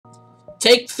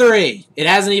Take 3. It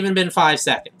hasn't even been 5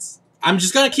 seconds. I'm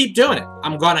just gonna keep doing it.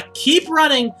 I'm gonna keep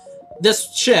running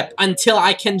this ship until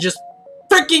I can just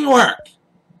freaking work.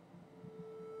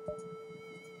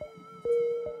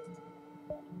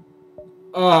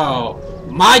 Oh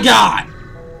my god!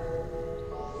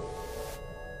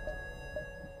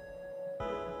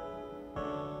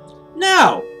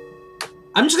 No!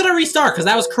 I'm just gonna restart because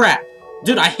that was crap.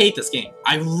 Dude, I hate this game.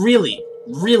 I really,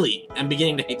 really am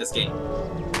beginning to hate this game.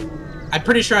 I'm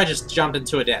pretty sure I just jumped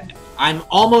into a dead end. I'm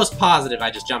almost positive I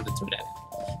just jumped into a dead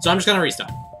end. So I'm just gonna restart.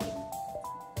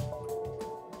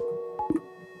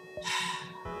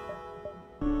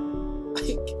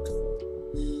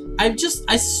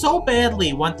 I so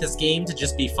badly want this game to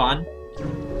just be fun.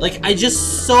 Like, I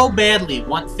just so badly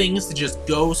want things to just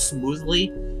go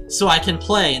smoothly so I can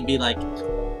play and be like,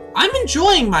 I'm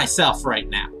enjoying myself right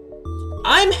now.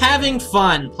 I'm having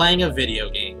fun playing a video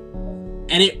game.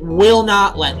 And it will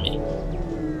not let me.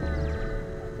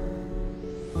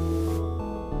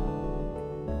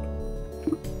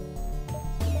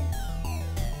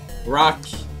 Rock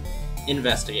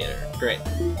Investigator. Great.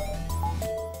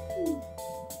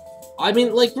 I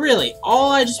mean, like, really,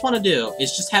 all I just want to do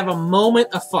is just have a moment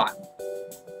of fun.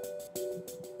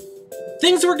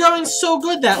 Things were going so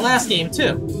good that last game,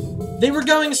 too. They were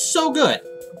going so good.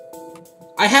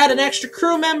 I had an extra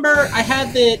crew member, I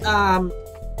had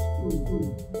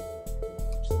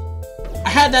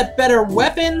that better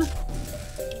weapon.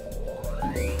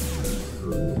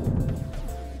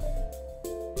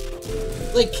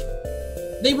 Like,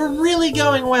 they were really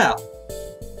going well.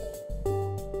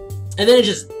 And then it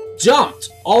just jumped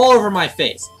all over my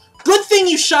face. Good thing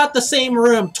you shot the same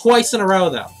room twice in a row,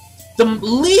 though. The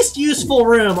least useful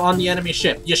room on the enemy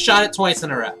ship. You shot it twice in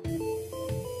a row.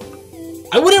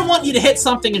 I wouldn't want you to hit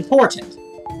something important.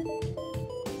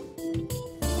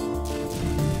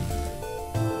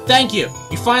 Thank you.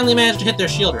 You finally managed to hit their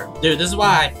shield room. Dude, this is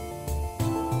why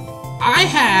I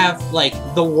have, like,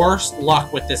 the worst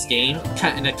luck with this game,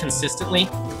 kinda consistently.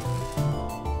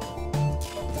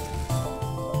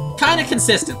 Kinda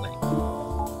consistently.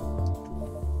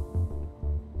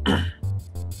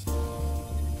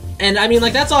 And, I mean,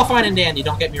 like, that's all fine and dandy,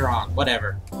 don't get me wrong,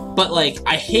 whatever. But, like,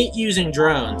 I hate using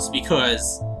drones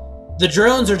because the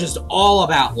drones are just all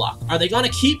about luck. Are they gonna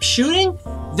keep shooting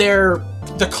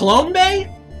the clone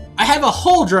bay? I have a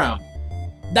whole drone.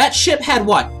 That ship had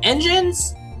what?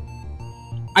 Engines?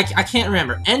 I can't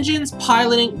remember. Engines,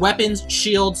 piloting, weapons,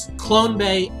 shields, clone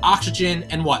bay, oxygen,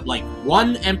 and what? Like,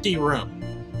 one empty room.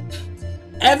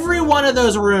 Every one of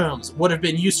those rooms would have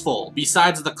been useful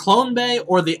besides the clone bay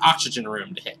or the oxygen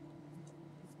room to hit.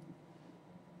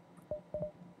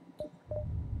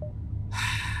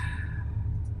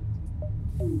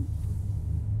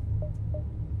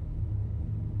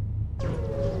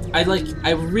 I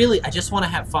just want to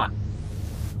have fun.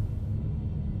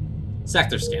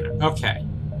 Sector scanner. Okay.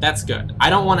 That's good. I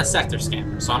don't want a sector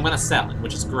scanner, so I'm gonna sell it,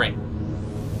 which is great.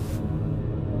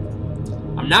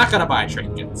 I'm not gonna buy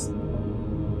trinkets.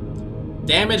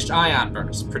 Damaged ion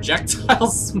burst. Projectile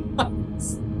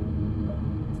smokes.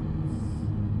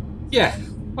 Yeah,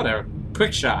 whatever.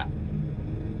 Quick shot.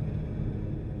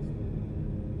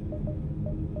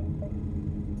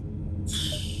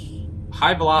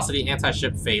 High velocity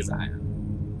anti-ship phase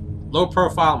ion. Low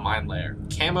profile mine layer.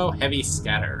 Camo heavy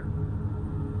scatter.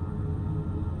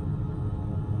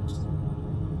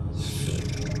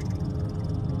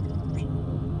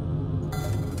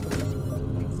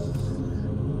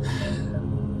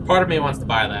 Part of me wants to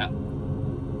buy that.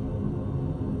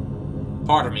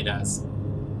 Part of me does.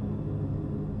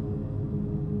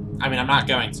 I mean, I'm not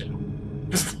going to.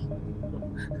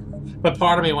 But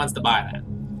part of me wants to buy that.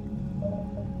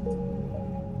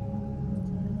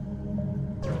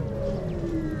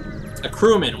 A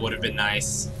crewman would have been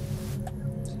nice.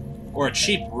 Or a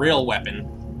cheap real weapon.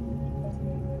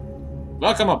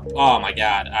 Welcome up. Oh my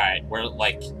god. Alright, we're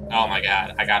like... Oh my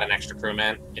god. I got an extra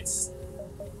crewman. It's...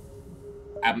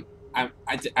 I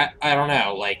don't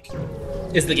know, like...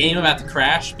 Is the game about to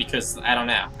crash? Because, I don't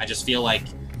know. I just feel like...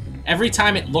 Every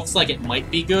time it looks like it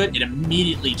might be good, it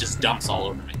immediately just dumps all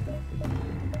over me.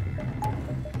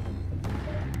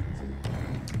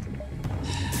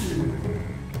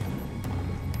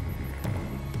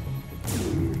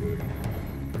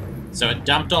 So it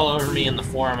dumped all over me in the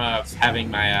form of having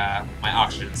my my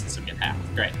oxygen system get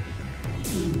hacked. Great.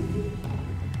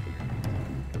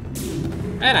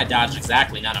 And I dodged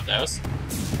exactly none of those.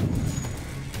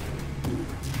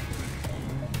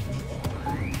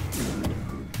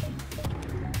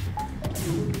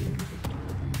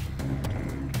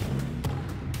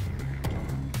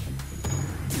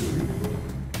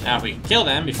 Now if we can kill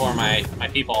them before my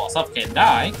people all suffocate and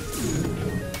die...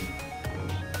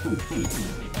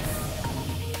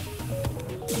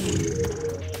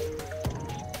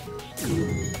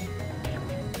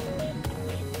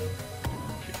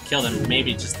 Kill them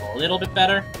maybe just a little bit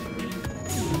better.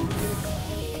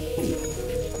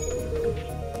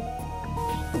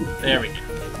 There we go.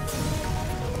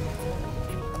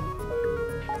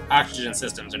 Oxygen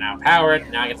systems are now powered.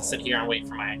 Now I get to sit here and wait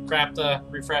for my crap to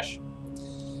refresh.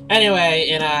 Anyway,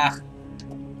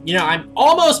 you know, I'm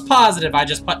almost positive I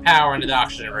just put power into the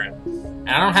oxygen room. And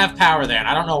I don't have power there, and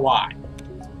I don't know why.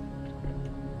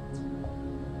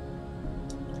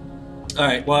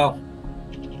 Alright, well,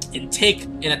 in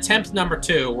attempt number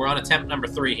 2, we're on attempt number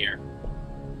 3 here.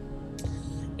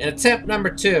 In attempt number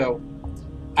 2,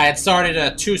 I had started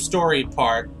a 2-story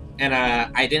part, and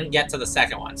I didn't get to the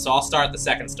second one, so I'll start the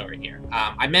second story here.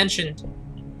 I mentioned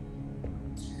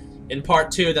in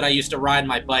part 2 that I used to ride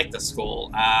my bike to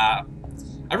school. I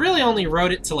really only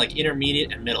rode it to like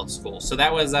intermediate and middle school, so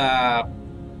that was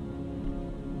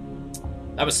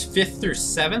 5th through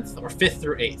 7th or 5th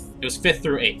through 8th. It was 5th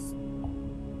through 8th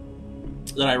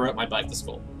that I rode my bike to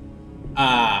school.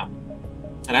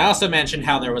 And I also mentioned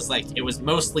how there was like it was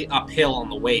mostly uphill on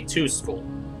the way to school.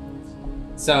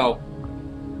 So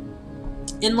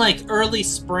in like early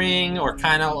spring or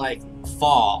kind of like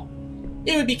fall,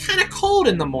 it would be kind of cold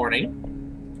in the morning,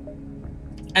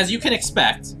 as you can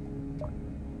expect.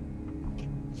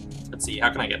 Let's see,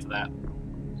 how can I get to that?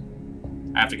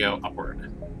 I have to go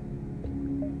upward.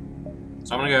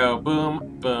 So I'm gonna go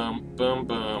boom, boom, boom,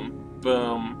 boom, boom,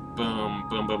 boom,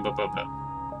 boom, boom, boom, boom, boom.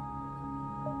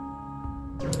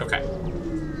 Okay.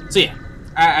 So yeah,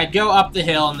 I'd go up the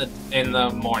hill in the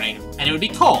morning, and it would be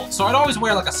cold. So I'd always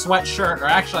wear like a sweatshirt, or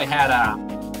actually I had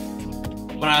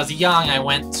when I was young, I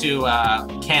went to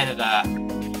Canada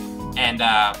and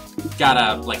got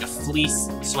a fleece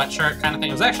sweatshirt kind of thing.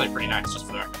 It was actually pretty nice, just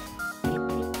for the record.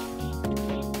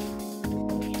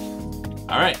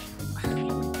 All right.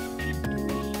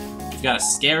 We've got a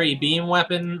scary beam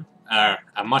weapon, a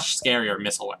much scarier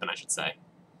missile weapon, I should say.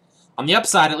 On the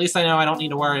upside, at least I know I don't need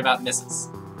to worry about misses.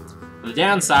 On the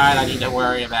downside, I need to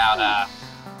worry about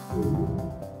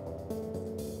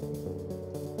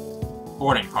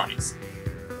boarding parties.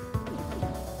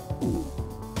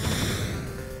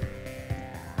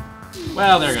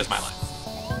 Well, there goes my life.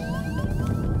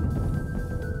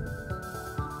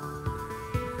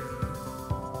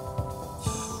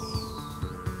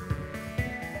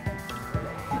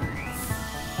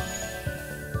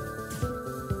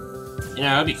 You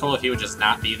know, it'd be cool if he would just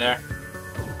not be there.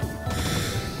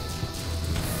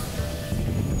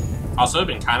 Also, it'd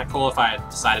been kind of cool if I had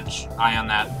decided to eye on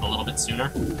that a little bit sooner.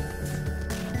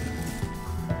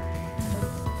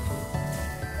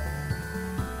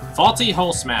 Faulty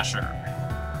Hole Smasher.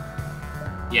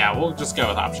 Yeah, we'll just go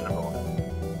with option number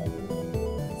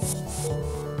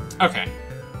 1. Okay.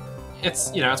 It's,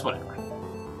 you know, it's whatever.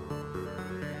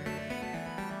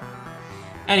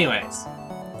 Anyways.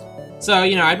 So,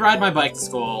 you know, I'd ride my bike to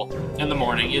school in the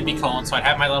morning. It'd be cold, so I'd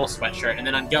have my little sweatshirt. And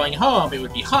then on going home, it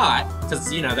would be hot, because,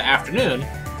 you know, the afternoon.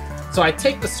 So I'd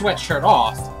take the sweatshirt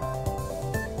off,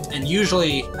 and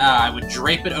usually I would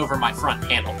drape it over my front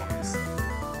handlebars.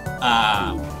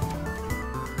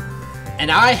 And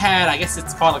I had, I guess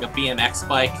it's called like a BMX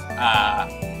bike,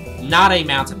 not a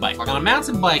mountain bike. Like on a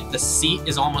mountain bike, the seat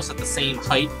is almost at the same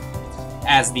height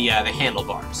as the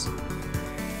handlebars.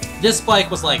 This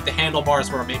bike was like the handlebars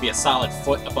were maybe a solid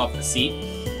foot above the seat.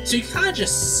 So you kind of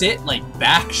just sit like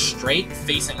back straight,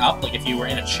 facing up, like if you were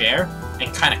in a chair,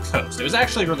 and kind of coast. It was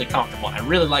actually really comfortable, and I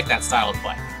really like that style of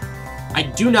bike. I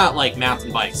do not like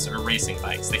mountain bikes or racing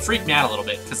bikes. They freak me out a little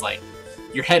bit, because like,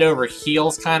 you're head over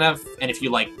heels kind of, and if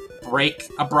you like brake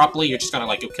abruptly, you're just gonna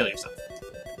like go kill yourself.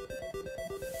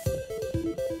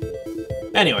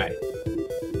 Anyway.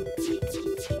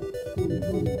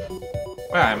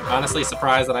 Well, I'm honestly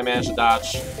surprised that I managed to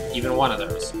dodge even one of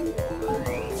those.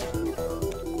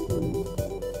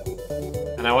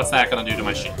 And now what's that gonna do to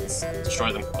my shields?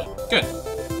 Destroy them completely. Good.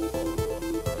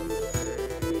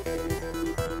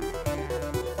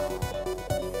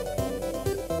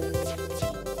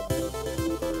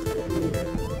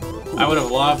 I would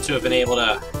have loved to have been able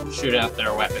to shoot out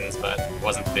their weapons, but it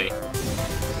wasn't to be.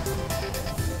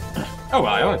 Oh well,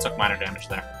 I only took minor damage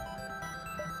there.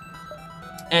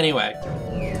 Anyway,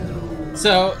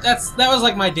 so that was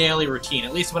like my daily routine.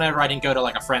 At least whenever I didn't go to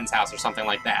like a friend's house or something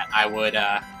like that, I would,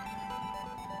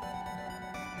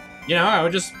 you know, I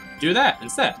would just do that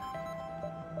instead.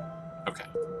 Okay.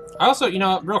 I also, you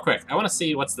know, real quick, I want to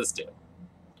see what's this do.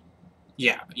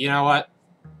 Yeah, you know what?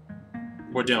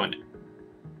 We're doing it.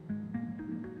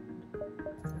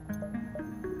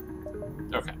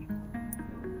 Okay.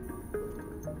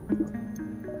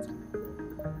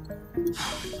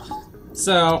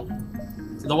 So,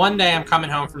 the one day I'm coming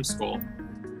home from school.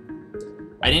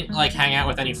 I didn't, like, hang out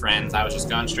with any friends. I was just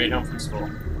going straight home from school.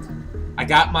 I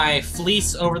got my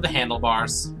fleece over the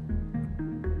handlebars.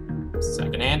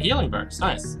 Secondhand healing burst.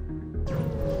 Nice.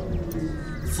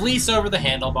 Fleece over the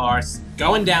handlebars,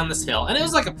 going down this hill. And it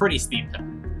was, like, a pretty steep hill.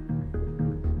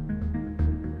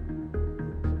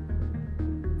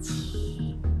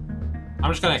 I'm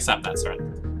just gonna accept that, sir.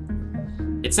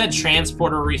 It said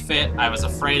transporter refit. I was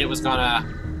afraid it was gonna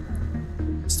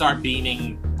start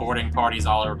beaming boarding parties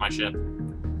all over my ship.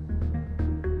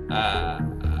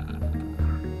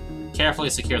 Carefully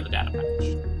secure the data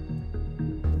package.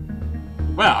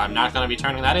 Well, I'm not going to be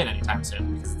turning that in anytime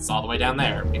soon, because it's all the way down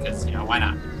there, because, you know, why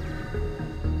not?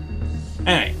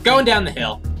 Anyway, going down the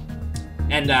hill,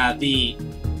 and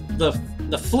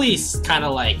the fleece kind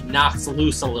of, like, knocks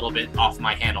loose a little bit off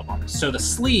my handlebars, so the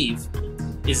sleeve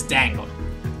is dangling.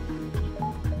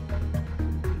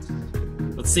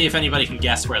 Let's see if anybody can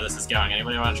guess where this is going.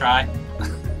 Anybody want to try?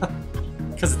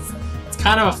 Because it's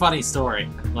kind of a funny story.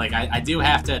 Like, I do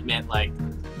have to admit, like,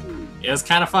 it was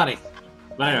kind of funny.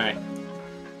 But anyway.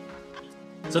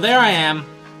 So there I am,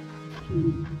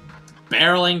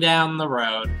 barreling down the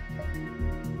road.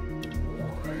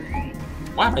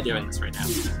 Why am I doing this right now?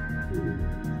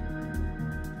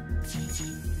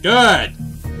 Good!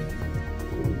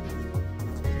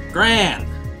 Grand!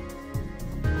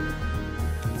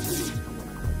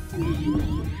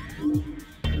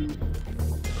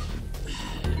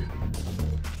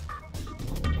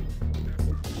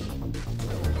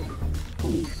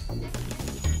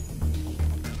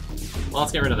 Well,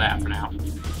 let's get rid of that for now.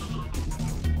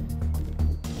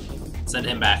 Send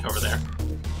him back over there.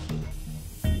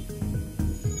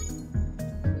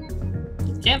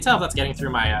 Can't tell if that's getting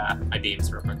through my my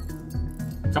beams real quick.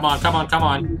 Come on, come on, come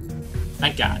on.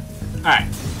 Thank God.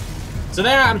 Alright. So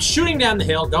there, I'm shooting down the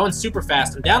hill, going super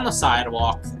fast. I'm down the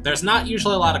sidewalk. There's not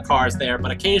usually a lot of cars there,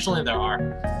 but occasionally there are.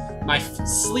 My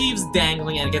sleeve's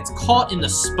dangling and it gets caught in the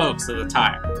spokes of the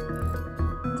tire.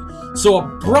 So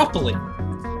abruptly,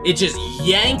 it just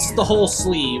yanks the whole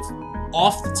sleeve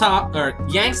off the top, or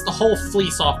yanks the whole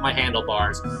fleece off my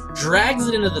handlebars, drags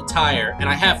it into the tire, and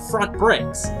I have front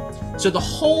brakes. So the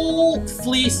whole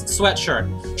fleece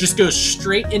sweatshirt just goes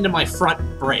straight into my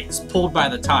front brakes, pulled by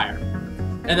the tire.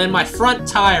 And then my front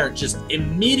tire just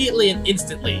immediately and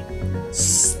instantly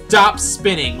stops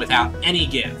spinning without any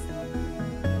give.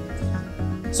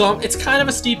 So it's kind of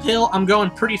a steep hill, I'm going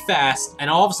pretty fast,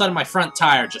 and all of a sudden my front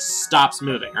tire just stops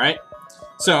moving, right?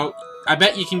 So, I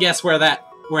bet you can guess where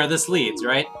this leads,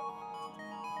 right?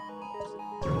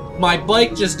 My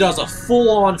bike just does a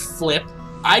full-on flip.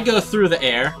 I go through the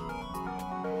air.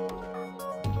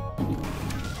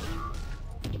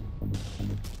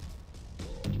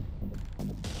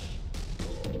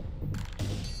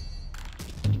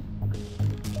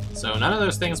 So none of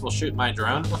those things will shoot my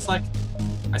drone, it looks like.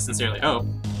 I sincerely hope.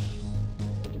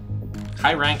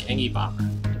 High rank Engie bomber.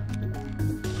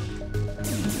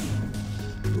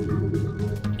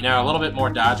 You know, a little bit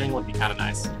more dodging would be kind of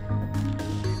nice.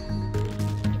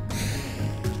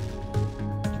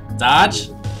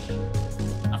 Dodge?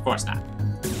 Of course not.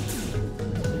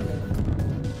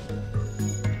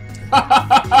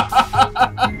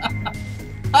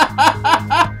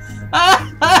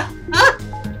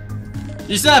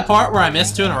 You see that part where I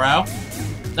missed 2 in a row?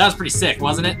 That was pretty sick,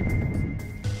 wasn't it?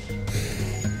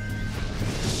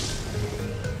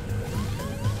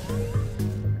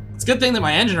 It's a good thing that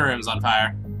my engine room's on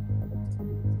fire.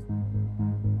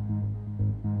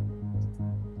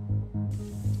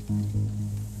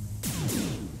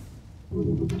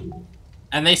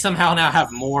 And they somehow now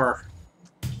have more.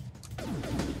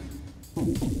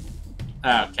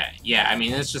 Okay, yeah, I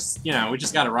mean, it's just, you know, we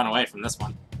just gotta run away from this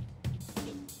one.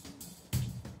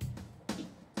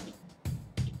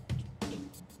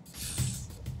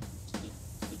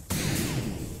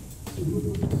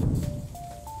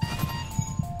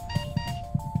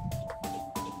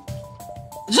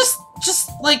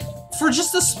 Just, like, for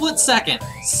just a split second,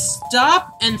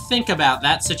 stop and think about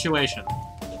that situation.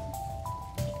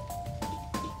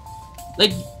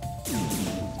 Like,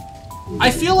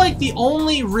 I feel like the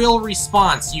only real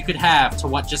response you could have to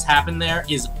what just happened there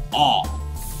is awe.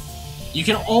 You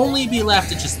can only be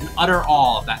left at just an utter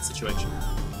awe of that situation.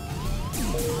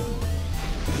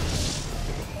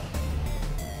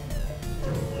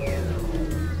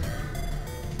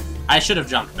 I should have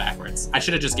jumped backwards. I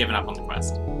should have just given up on the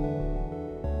quest.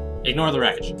 Ignore the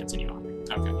wreckage and continue on.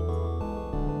 Okay.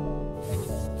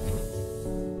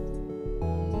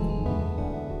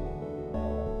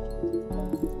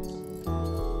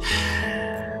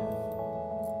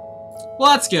 Well,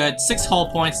 that's good. 6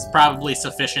 hull points is probably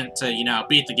sufficient to, you know,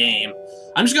 beat the game.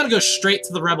 I'm just gonna go straight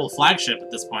to the Rebel flagship at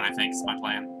this point, I think, is my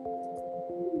plan.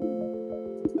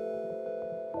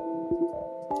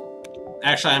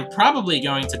 Actually, I'm probably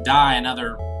going to die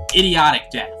another idiotic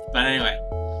death. But anyway.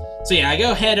 So yeah, I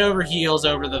go head over heels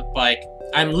over the bike.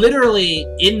 I'm literally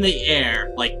in the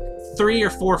air, like 3 or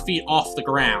 4 feet off the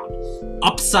ground,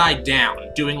 upside down,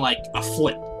 doing like a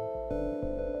flip.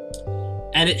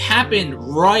 And it happened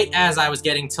right as I was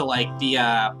getting to like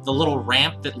the little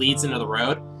ramp that leads into the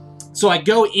road. So I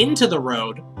go into the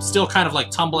road, still kind of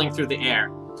like tumbling through the air,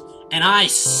 and I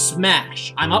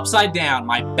smash. I'm upside down,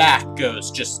 my back goes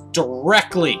just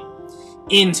directly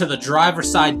into the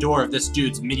driver's side door of this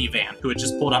dude's minivan who had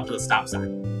just pulled up to the stop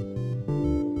sign.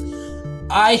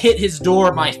 I hit his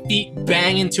door, my feet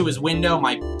bang into his window,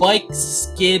 my bike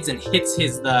skids and hits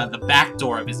the back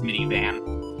door of his minivan.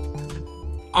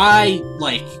 I,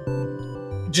 like,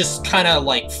 just kind of,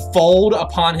 like, fold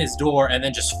upon his door and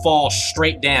then just fall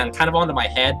straight down, kind of onto my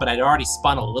head, but I'd already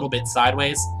spun a little bit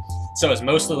sideways, so it was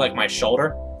mostly, like, my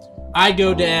shoulder. I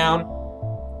go down.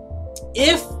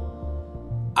 If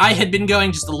I had been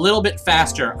going just a little bit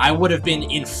faster, I would have been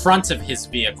in front of his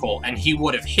vehicle, and he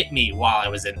would have hit me while I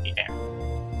was in the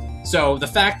air. So the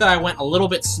fact that I went a little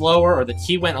bit slower, or that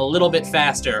he went a little bit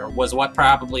faster, was what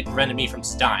probably prevented me from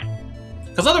dying.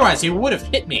 Because otherwise, he would have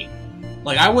hit me.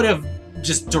 Like, I would have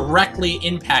just directly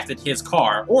impacted his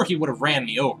car, or he would have ran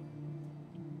me over.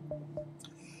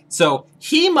 So,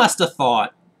 he must have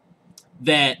thought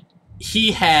that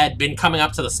he had been coming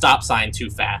up to the stop sign too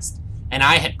fast, and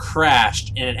I had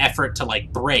crashed in an effort to,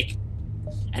 like, brake.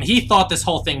 And he thought this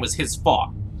whole thing was his fault,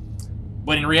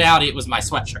 when in reality it was my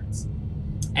sweatshirts.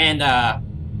 And,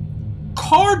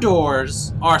 car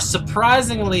doors are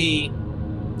surprisingly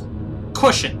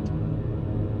cushioned.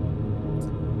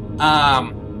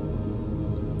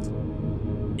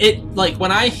 Like,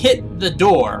 when I hit the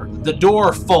door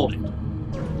folded.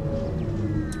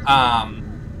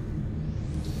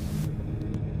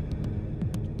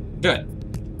 Good.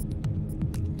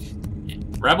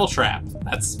 Rebel trap.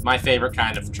 That's my favorite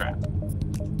kind of trap.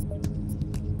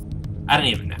 I don't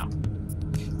even know.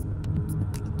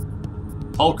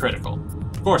 Hull critical.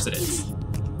 Of course it is.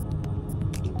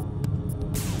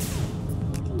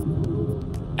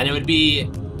 And it would be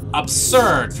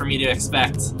absurd for me to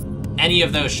expect any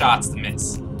of those shots to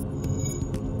miss.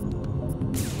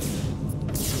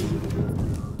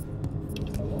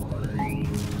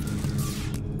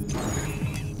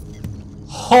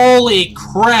 Holy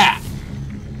crap!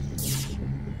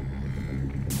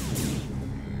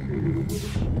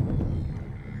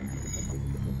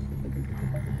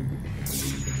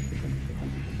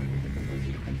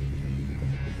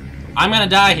 I'm gonna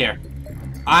die here.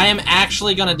 I am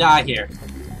actually gonna die here.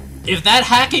 If that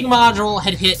hacking module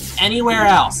had hit anywhere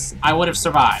else, I would have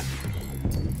survived.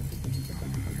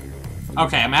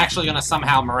 Okay, I'm actually gonna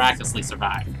somehow miraculously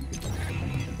survive.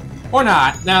 Or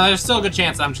not. No, there's still a good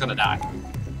chance I'm just gonna die.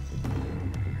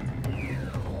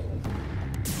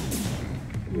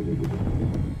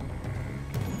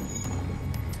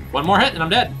 One more hit and I'm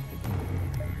dead.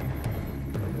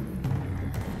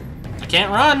 I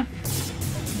can't run.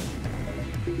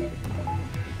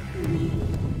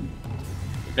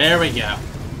 There we go.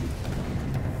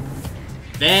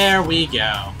 There we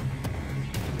go.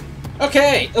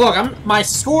 Okay, look, my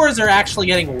scores are actually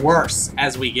getting worse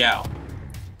as we go.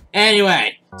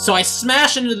 Anyway, so I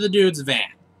smash into the dude's van.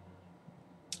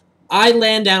 I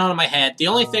land down on my head. The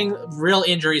only real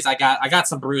injuries I got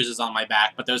some bruises on my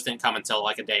back, but those didn't come until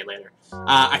like a day later.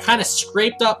 I kind of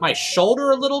scraped up my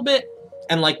shoulder a little bit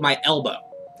and like my elbow.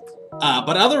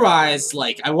 But otherwise,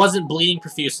 like, I wasn't bleeding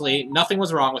profusely. Nothing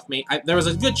was wrong with me. There was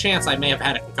a good chance I may have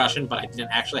had a concussion, but I didn't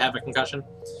actually have a concussion.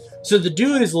 So the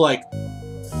dude is, like,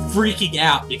 freaking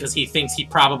out because he thinks he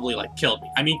probably, like, killed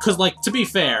me. I mean, because, like, to be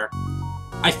fair,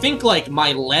 I think, like,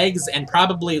 my legs and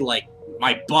probably, like,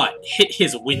 my butt hit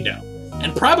his window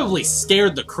and probably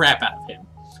scared the crap out of him.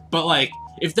 But, like,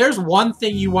 if there's one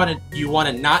thing you want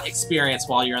to not experience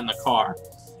while you're in the car,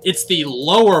 it's the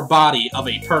lower body of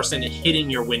a person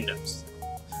hitting your windows.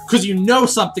 Because you know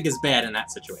something is bad in that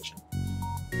situation.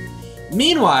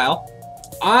 Meanwhile,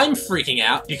 I'm freaking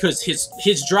out because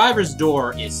his driver's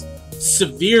door is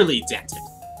severely dented.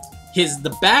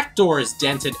 The back door is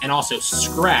dented and also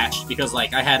scratched because,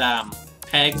 like, I had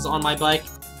pegs on my bike.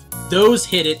 Those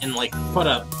hit it and, like, put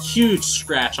a huge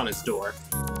scratch on his door.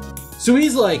 So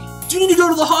he's like, "Do you need to go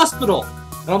to the hospital?"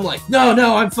 And I'm like,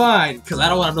 no, I'm fine, because I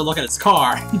don't want him to look at his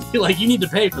car and be like, "You need to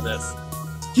pay for this."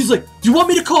 He's like, "Do you want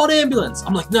me to call an ambulance?"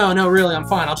 I'm like, no, really, I'm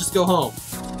fine, I'll just go home.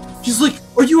 He's like,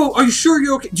 are you sure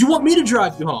you're okay? Do you want me to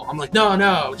drive you home? I'm like,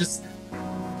 no, just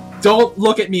don't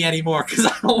look at me anymore, because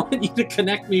I don't want you to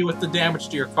connect me with the damage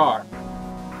to your car.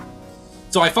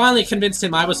 So I finally convinced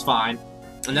him I was fine,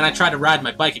 and then I tried to ride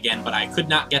my bike again, but I could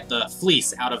not get the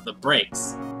fleece out of the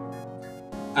brakes.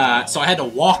 So I had to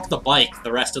walk the bike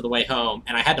the rest of the way home,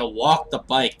 and I had to walk the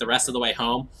bike the rest of the way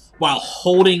home while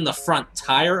holding the front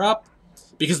tire up,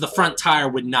 because the front tire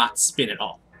would not spin at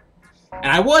all.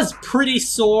 And I was pretty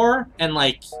sore and,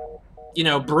 like, you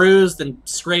know, bruised and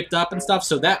scraped up and stuff,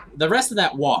 so that the rest of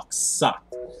that walk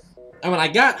sucked. And when I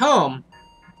got home,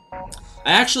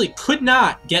 I actually could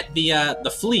not get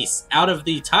the fleece out of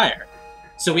the tire.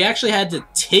 So we actually had to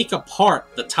take apart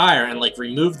the tire and, like,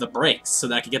 remove the brakes so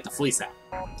that I could get the fleece out.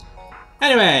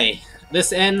 Anyway,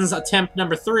 this ends attempt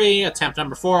number 3. Attempt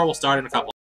number 4 will start in a couple